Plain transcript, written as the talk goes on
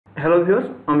Hello viewers,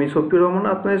 আমি শফিউর রহমান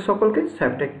আপনাদের সকলকে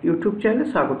ShafTech ইউটিউব চ্যানেলে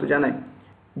স্বাগত জানাই।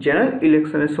 জেনারেল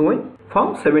ইলেকশনের সময় form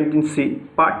 17C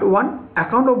part 1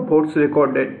 account of votes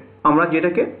recorded, আমরা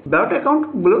যেটাকে ব্যালট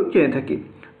অ্যাকাউন্টগুলো জেনে থাকি।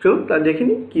 চলুন তা দেখে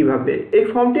নিই কীভাবে এই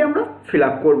ফর্মটি আমরা ফিল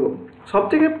আপ করবো। সব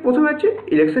থেকে প্রথমে আছে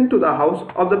election to the house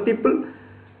of the people,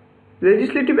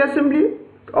 legislative assembly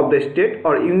of the state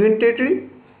or union territory.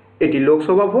 এটি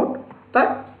লোকসভা ভোট, তাই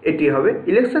এটি হবে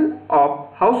election of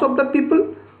house of the people.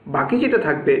 বাকি যেটা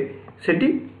থাকবে সেটি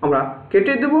আমরা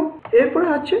কেটে দেব। এরপরে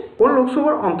আছে কোন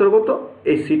লোকসভার অন্তর্গত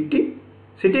এই সিটটি,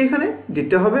 সেটি এখানে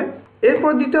দিতে হবে।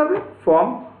 এরপর দিতে হবে ফর্ম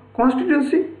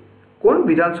কনস্টিটিউয়েন্সি, কোন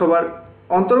বিধানসভার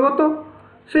অন্তর্গত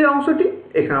সেই অংশটি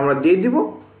এখানে আমরা দিয়ে দিব।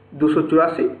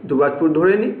 284 দুবরাজপুর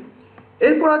ধরে নিই।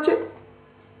 এরপর আছে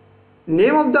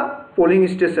name of the polling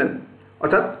station,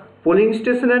 অর্থাৎ পোলিং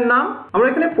স্টেশনের নাম। আমরা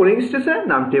এখানে পোলিং স্টেশনের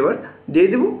নামটি এবার দিয়ে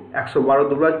দেব 112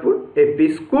 দুবরাজপুর এপি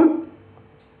স্কুল।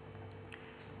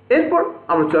 এরপর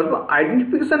আমরা চলে আসবো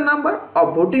identification number of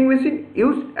voting machine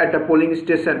use at the polling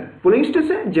station. Polling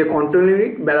স্টেশনে যে কন্ট্রোল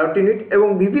ইউনিট, ব্যালট ইউনিট এবং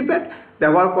ভিভিপ্যাট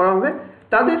ব্যবহার করা হবে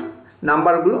তাদের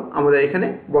নাম্বারগুলো আমাদের এখানে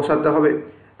বসাতে হবে।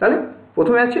 তাহলে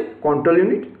প্রথমে আছে কন্ট্রোল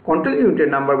ইউনিট, কন্ট্রোল ইউনিটের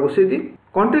নাম্বার বসিয়ে দিই।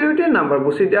 কন্ট্রোল ইউনিটের নাম্বার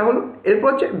বসিয়ে দেওয়া হলো। এরপর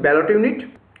আছে ব্যালট ইউনিট,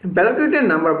 ব্যালট ইউনিটের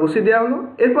নাম্বার বসিয়ে দেওয়া হলো।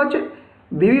 এরপর আছে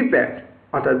ভিভিপ্যাট,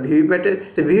 অর্থাৎ ভিভিপ্যাটের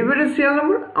সিরিয়াল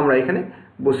নম্বর আমরা এখানে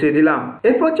বসিয়ে দিলাম।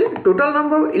 এরপর আছে total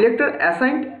number of elector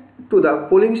assigned to the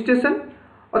polling station,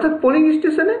 অর্থাৎ পোলিং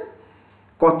স্টেশনে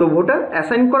কত ভোটার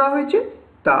অ্যাসাইন করা হয়েছে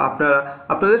তা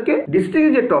আপনাদেরকে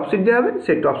ডিস্ট্রিক্টে যে টপশিট দেওয়া হবে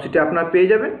সেই টপশিটে আপনারা পেয়ে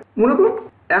যাবেন। মনে করুন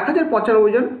 1095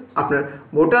 জন আপনার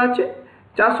ভোটার আছে,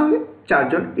 যার সঙ্গে 4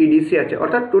 জন ইডিসি আছে,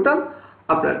 অর্থাৎ টোটাল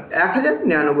আপনার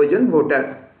 1099 জন ভোটার।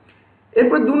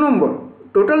 এরপর 2 নম্বর,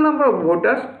 total number of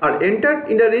voters R entered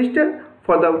in the register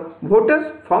for the voters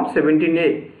form 17A।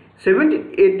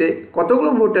 17A-তে কতগুলো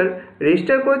ভোটার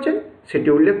রেজিস্টার করেছেন সেটি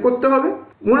উল্লেখ করতে হবে।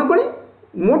 মনে করি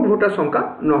মোট ভোটার সংখ্যা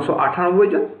 998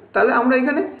 জন, তাহলে আমরা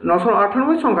এখানে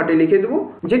 998 সংখ্যাটি লিখে দেবো,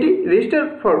 যেটি register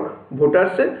for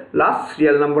ভোটার্সের last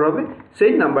serial number হবে,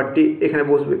 সেই নাম্বারটি এখানে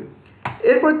বসবে।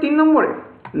 এরপর 3 নম্বরে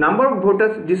number of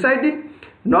voters deciding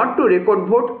not to record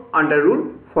vote under rule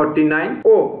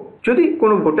 49O। যদি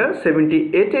কোনো ভোটার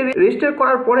 70A-তে রেজিস্টার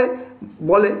করার পরে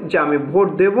বলে যে আমি ভোট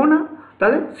দেব না,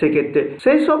 তাহলে সেক্ষেত্রে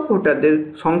সেই সব ভোটারদের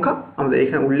সংখ্যা আমাদের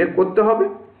এখানে উল্লেখ করতে হবে।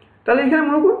 তাহলে এখানে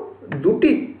মনে করুন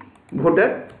 2টি ভোটার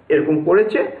এরকম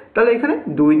করেছে, তাহলে এখানে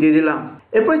 2 দিয়ে দিলাম।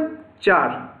 এরপরে 4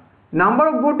 number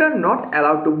of voter not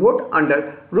allowed to vote under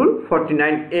rule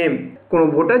 49M। কোনো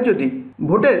ভোটার যদি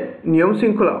ভোটের নিয়ম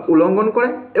শৃঙ্খলা উল্লঙ্ঘন করে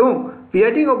এবং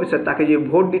প্রিসাইডিং অফিসার তাকে যে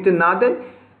ভোট দিতে না দেয়,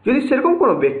 যদি সেরকম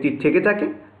কোনো ব্যক্তি থেকে থাকে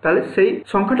তাহলে সেই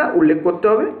সংখ্যাটা উল্লেখ করতে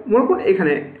হবে। মনে করুন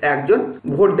এখানে একজন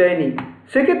ভোট দেয়নি,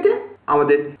 সেক্ষেত্রে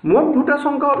আমাদের মোট ভোটার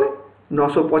সংখ্যা হবে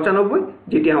 995,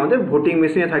 যেটি আমাদের ভোটিং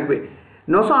মেশিনে থাকবে।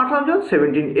 918 জন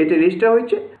 17A-তে রেজিস্টার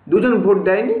হয়েছে, 2 জন ভোট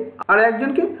দেয়নি আর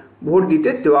একজনকে ভোট দিতে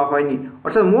দেওয়া হয়নি,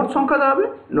 অর্থাৎ মোট সংখ্যা দাঁড়াবে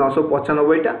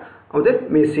 995টা আমাদের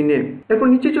মেশিনে। এরপর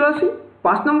নিচে চলে আসি।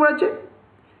 5 নম্বর আছে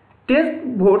test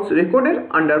votes recorded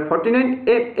under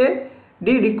 49A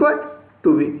D required to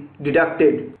B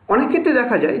deducted. অনেক ক্ষেত্রে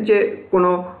দেখা যায় যে কোনো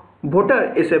ভোটার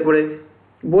এসে পড়ে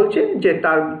বলছে যে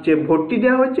তার যে ভোটটি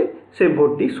দেওয়া হয়েছে সেই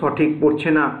ভোটটি সঠিক পড়ছে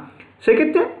না,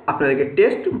 সেক্ষেত্রে আপনাদেরকে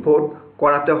টেস্ট ভোট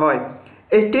করাতে হয়।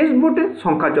 এই টেস্ট ভোটের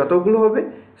সংখ্যা যতগুলো হবে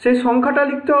সেই সংখ্যাটা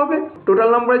লিখতে হবে টোটাল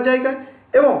নাম্বারের জায়গায়,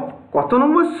 এবং কত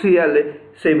নম্বর সিরিয়ালে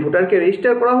সেই ভোটারকে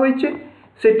রেজিস্টার করা হয়েছে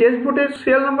সেই টেস্ট ভোটের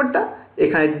সিরিয়াল নাম্বারটা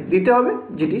এখানে দিতে হবে,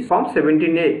 যেটি ফর্ম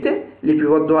 17A-তে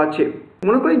লিপিবদ্ধ আছে।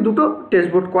 মনে করি 2টো টেস্ট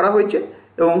ভোট করা হয়েছে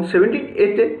এবং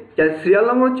 17A-তে যার সিরিয়াল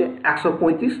নাম্বার হচ্ছে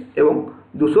 135 এবং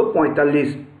 245।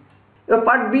 এবার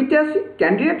পার্ট B-তে আসি,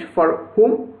 ক্যান্ডিডেট ফর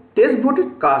হুম টেস্ট ভোটের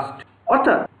কাস্ট,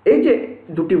 অর্থাৎ এই যে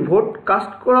 2টি ভোট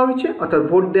কাস্ট করা হয়েছে অর্থাৎ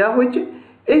ভোট দেওয়া হয়েছে,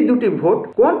 এই 2টি ভোট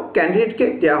কোন ক্যান্ডিডেটকে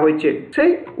দেওয়া হয়েছে সেই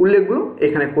উল্লেখগুলো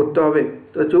এখানে করতে হবে।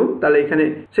 তো চলুন তাহলে এখানে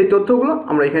সেই তথ্যগুলো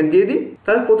আমরা এখানে দিয়ে দিই।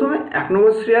 তাহলে প্রথমে 1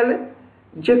 নম্বর সিরিয়ালে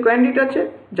যে ক্যান্ডিডেট আছে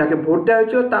যাকে ভোট দেওয়া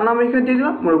হয়েছিল তার নাম এখানে দিয়ে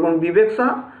দিলাম। মনে করুন বিবেক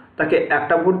সাহা, তাকে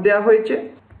 1টা ভোট দেওয়া হয়েছে।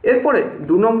 এরপরে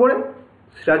 2 নম্বরে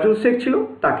সিরাজুল শেখ ছিল,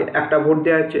 তাকে 1টা ভোট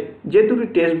দেওয়া হয়েছে। যে 2টি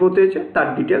টেস্ট ভোট হয়েছে তার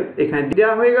ডিটেল এখানে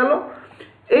দেওয়া হয়ে গেল।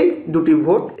 এই 2টি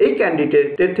ভোট এই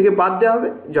ক্যান্ডিডেটের থেকে বাদ দেওয়া হবে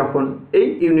যখন এই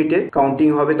ইউনিটের কাউন্টিং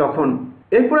হবে তখন।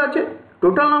 এরপর আছে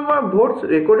total number of votes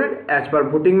recorded as per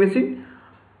voting machine.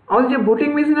 আমাদের যে ভোটিং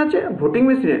মেশিন আছে, ভোটিং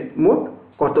মেশিনে মোট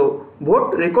কত ভোট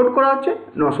রেকর্ড করা হচ্ছে,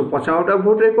 995টা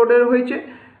ভোট রেকর্ডের হয়েছে।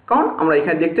 কারণ আমরা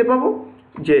এখানে দেখতে পাবো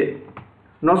যে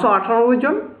 998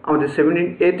 জন আমাদের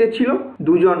 17A-তে ছিল,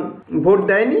 2 জন ভোট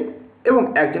দেয়নি এবং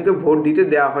একজনকে ভোট দিতে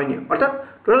দেওয়া হয়নি, অর্থাৎ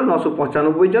টোটাল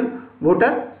 995 জন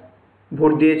ভোটার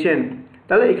ভোট দিয়েছেন।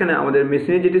 তাহলে এখানে আমাদের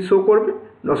মেশিনে যেটি শো করবে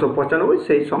 995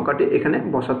 সেই সংখ্যাটি এখানে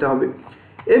বসাতে হবে।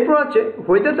 এরপর আছে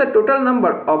whether the total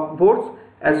number of votes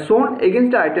as shown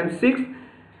against item 6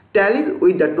 tallies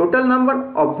with the total number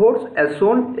of votes as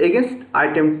shown against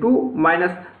item 2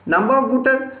 minus number of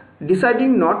voters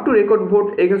deciding not to record vote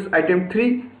against item 3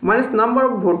 minus number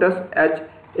of voters as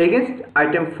against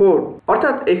item 4।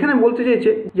 অর্থাৎ এখানে বলতে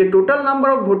চাইছে যে total number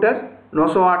of voter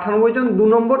 998 জন 2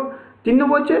 নম্বর, 3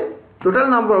 নম্বর হচ্ছে total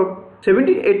number of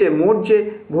 78 মোট যে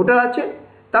voter আছে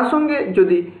তার সঙ্গে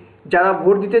যদি যারা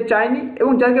ভোট দিতে চায়নি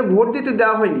এবং যাদেরকে ভোট দিতে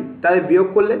দেওয়া হয়নি তাদের বিয়োগ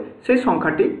করলে সেই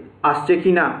সংখ্যাটি আসছে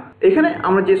কি না। এখানে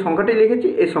আমরা যে সংখ্যাটি লিখেছি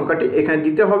এই সংখ্যাটি এখানে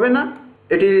দিতে হবে না,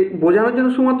 এটি বোঝানোর জন্য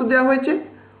শুধুমাত্র দেওয়া হয়েছে।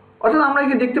 অর্থাৎ আমরা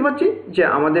এখানে দেখতে পাচ্ছি যে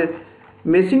আমাদের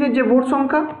মেশিনের যে ভোট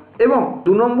সংখ্যা এবং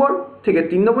 2 নম্বর থেকে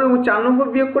 3 নম্বর এবং 4 নম্বর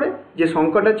বিয়োগ করে যে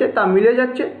সংখ্যাটা আছে তা মিলে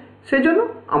যাচ্ছে, সেই জন্য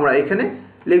আমরা এখানে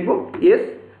লিখব ইয়েস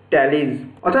ট্যালিজ,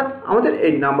 অর্থাৎ আমাদের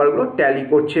এই নাম্বারগুলো ট্যালি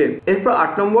করছে। এরপর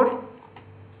 8 নম্বর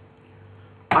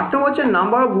হচ্ছে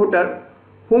number of voter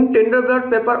hmm tender ballot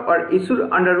paper R issued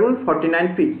under rule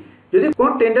 49P। যদি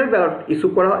কোনো টেন্ডার ব্যালট ইস্যু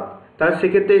করা হয় তাহলে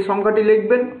সেক্ষেত্রে এই সংখ্যাটি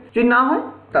লিখবেন, যদি না হয়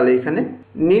তাহলে এখানে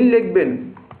নীল লিখবেন।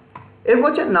 এরপর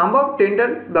হচ্ছে number of tender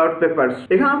ballot papers.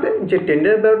 এখানে যে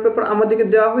টেন্ডার ব্যালট পেপার আমাদেরকে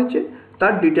দেওয়া হয়েছে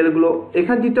তার ডিটেলগুলো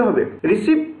এখানে দিতে হবে।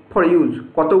 রিসিভ ফর ইউজ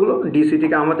কতগুলো ডিসি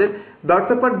থেকে আমাদের ব্যালট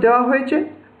পেপার দেওয়া হয়েছে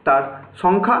তার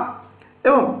সংখ্যা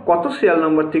এবং কত সিরিয়াল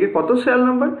নম্বর থেকে কত সিরিয়াল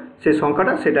নম্বর সেই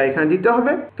সংখ্যাটা সেটা এখানে দিতে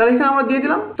হবে। তাহলে এখানে আমরা দিয়ে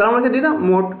দিলাম, তাহলে আমরা দিয়ে দিলাম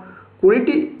মোট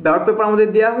 20টি ব্যালট পেপার আমাদের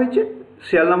দেওয়া হয়েছে।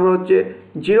 সিরিয়াল নম্বর হচ্ছে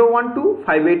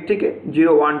 01258 থেকে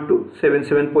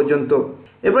 01277 পর্যন্ত।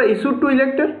 এবার ইস্যু টু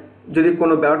ইলেক্টর, যদি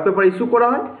কোনো ব্যালট পেপার ইস্যু করা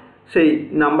হয় সেই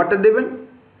নাম্বারটা দেবেন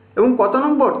এবং কত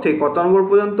নম্বর থেকে কত নম্বর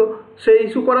পর্যন্ত সেই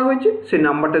ইস্যু করা হয়েছে সেই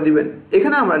নাম্বারটা দিবেন।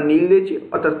 এখানে আমরা নীল দিয়েছি,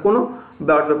 অর্থাৎ কোনো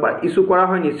ব্যালট পেপার ইস্যু করা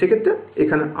হয়নি, সেক্ষেত্রে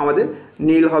এখানে আমাদের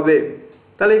নীল হবে।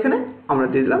 তাহলে এখানে আমরা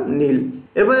দিয়ে দিলাম নীল।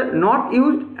 এবারে নট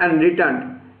ইউজড অ্যান্ড রিটার্ন,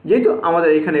 যেহেতু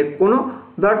আমাদের এখানে কোনো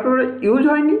ব্যালট পেপার ইউজ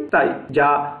হয়নি তাই যা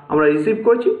আমরা রিসিভ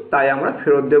করছি তাই আমরা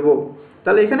ফেরত দেব।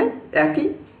 তাহলে এখানে একই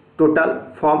টোটাল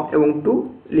ফর্ম এবং 2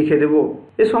 লিখে দেব।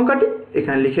 এই সংখ্যাটি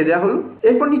এখানে লিখে দেওয়া হলো।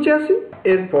 এরপর নিচে আসি,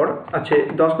 এরপর আছে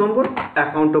 10 নম্বর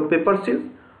অ্যাকাউন্ট অফ পেপার সিলস,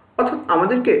 অর্থাৎ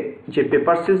আমাদেরকে যে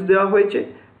পেপার সিলস দেওয়া হয়েছে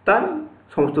তার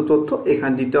সমস্ত তথ্য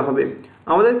এখানে দিতে হবে।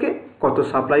 আমাদেরকে কত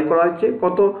সাপ্লাই করা হচ্ছে,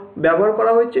 কত ব্যবহার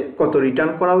করা হয়েছে, কত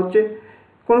রিটার্ন করা হচ্ছে,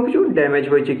 কোনো কিছু ড্যামেজ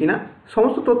হয়েছে কিনা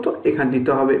সমস্ত তথ্য এখানে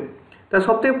দিতে হবে। তার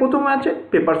সবথেকে প্রথমে আছে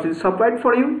paper seal supplied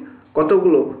for use,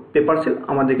 কতগুলো পেপার সিল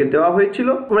আমাদেরকে দেওয়া হয়েছিল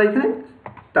আমরা এখানে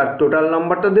তার টোটাল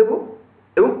নাম্বারটা দেব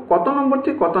এবং কত নম্বর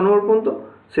থেকে কত নম্বর পর্যন্ত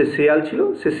সে সিরিয়াল ছিল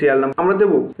সে সিরিয়াল নাম্বার আমরা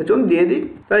দেবো। চলুন দিয়ে দিই।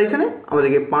 তাই এখানে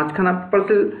আমাদেরকে 5খানা পেপার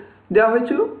সিল দেওয়া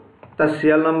হয়েছিল, তার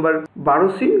সিরিয়াল নাম্বার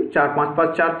 12C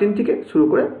 45543 থেকে শুরু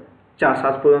করে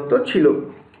 47 পর্যন্ত ছিল।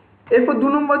 এরপর 2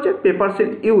 নম্বর আছে paper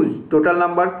seal use, total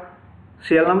number,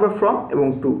 serial number from এবং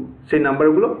টু, সেই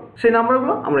নাম্বারগুলো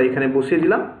আমরা এখানে বসিয়ে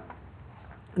দিলাম।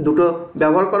 দুটো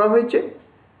ব্যবহার করা হয়েছে,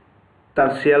 তার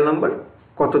সিরিয়াল নাম্বার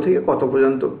কত থেকে কত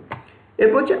পর্যন্ত।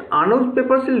 এরপর হচ্ছে আনউজ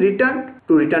paper seal return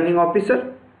to returning officer,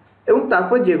 এবং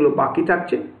তারপর যেগুলো বাকি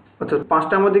থাকছে, অর্থাৎ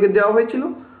 5টা আমাদেরকে দেওয়া হয়েছিল,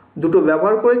 2টো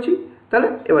ব্যবহার করেছি, তাহলে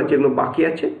এবার যেগুলো বাকি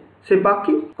আছে সেই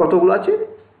বাকি কতগুলো আছে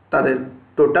তাদের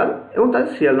টোটাল এবং তাদের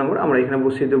সিরিয়াল নাম্বার আমরা এখানে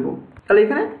বসিয়ে দেবো। তাহলে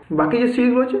এখানে বাকি যে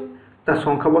সিলগুলো আছে তার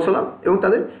সংখ্যা বসালাম এবং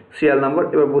তাদের সিরিয়াল নাম্বার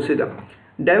এবার বসিয়ে দিলাম।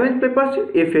 Damage paper seal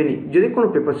F any, যদি কোনো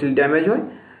পেপার সিল ড্যামেজ হয়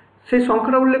সেই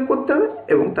সংখ্যাটা উল্লেখ করতে হবে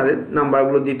এবং তাদের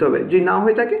নাম্বারগুলো দিতে হবে। যদি না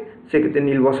হয়ে থাকে সেক্ষেত্রে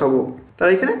নীল বসাবো।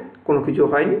 তাহলে এখানে কোনো কিছু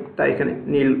হয়নি তাই এখানে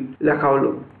নীল লেখা হলো।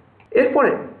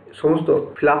 এরপরে সমস্ত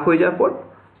ফিল আপ হয়ে যাওয়ার পর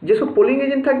যেসব পোলিং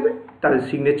এজেন্ট থাকবে তাদের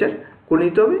সিগনেচার করে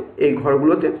নিতে হবে এই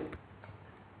ঘরগুলোতে,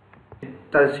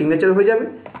 তাদের সিগনেচার হয়ে যাবে।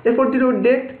 এরপর দিল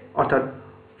ডেট, অর্থাৎ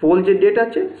পোল যে ডেট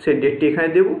আছে সেই ডেটটি এখানে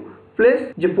দেবো। প্লেস,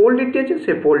 যে পোল ডেটটি আছে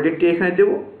সেই পোল ডেটটি এখানে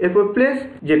দেবো। এরপর প্লেস,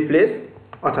 যে প্লেস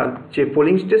অর্থাৎ যে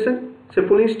পোলিং স্টেশন সেই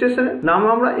পোলিং স্টেশনের নাম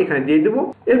আমরা এখানে দিয়ে দেবো।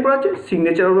 এরপর আছে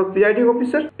সিগনেচার অফ প্রিজাইডিং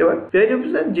অফিসার, এবার প্রিজাইডিং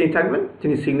অফিসার যিনি থাকবেন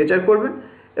তিনি সিগনেচার করবেন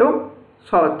এবং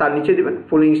তার নিচে দেবেন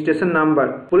polling station number,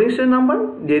 polling station number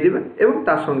দিয়ে দেবেন এবং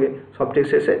তার সঙ্গে সবথেকে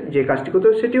শেষে যে কাজটি করতে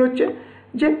হবে সেটি হচ্ছে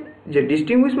যে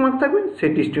ডিস্টিংগুইশ মার্ক থাকবে সেই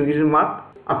ডিস্টিংগুইশ মার্ক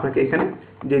আপনাকে এখানে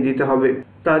দিয়ে দিতে হবে।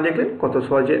 তা দেখলেন কত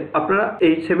সহজে আপনারা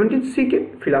এই 17C-কে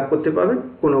ফিল আপ করতে পারবেন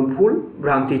কোনো ভুল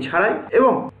ভ্রান্তি ছাড়াই,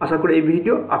 এবং আশা করি এই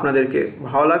ভিডিও আপনাদেরকে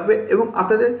ভালো লাগবে এবং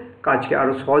আপনাদের কাজকে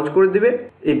আরও সহজ করে দেবে।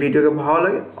 এই ভিডিওকে ভালো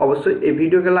লাগে অবশ্যই এই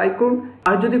ভিডিওকে লাইক করুন,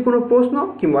 আর যদি কোনো প্রশ্ন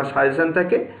কিংবা সাজেশন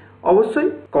থাকে অবশ্যই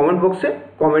কমেন্ট বক্সে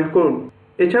কমেন্ট করুন।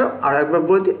 এছাড়াও আর একবার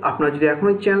বলে দিই, আপনারা যদি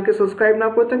এখনও চ্যানেলকে সাবস্ক্রাইব না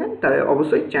করে থাকেন তাহলে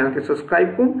অবশ্যই চ্যানেলকে সাবস্ক্রাইব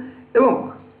করুন এবং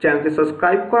চ্যানেলকে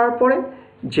সাবস্ক্রাইব করার পরে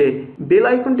যে বেল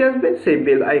আইকনটি আসবে সেই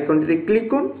বেল আইকনটিতে ক্লিক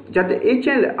করুন, যাতে এই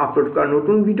চ্যানেলে আপলোড করা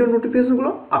নতুন ভিডিও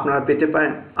নোটিফিকেশনগুলো আপনারা পেতে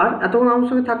পারেন। আর এতক্ষণ আমার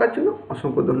সঙ্গে থাকার জন্য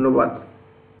অসংখ্য ধন্যবাদ।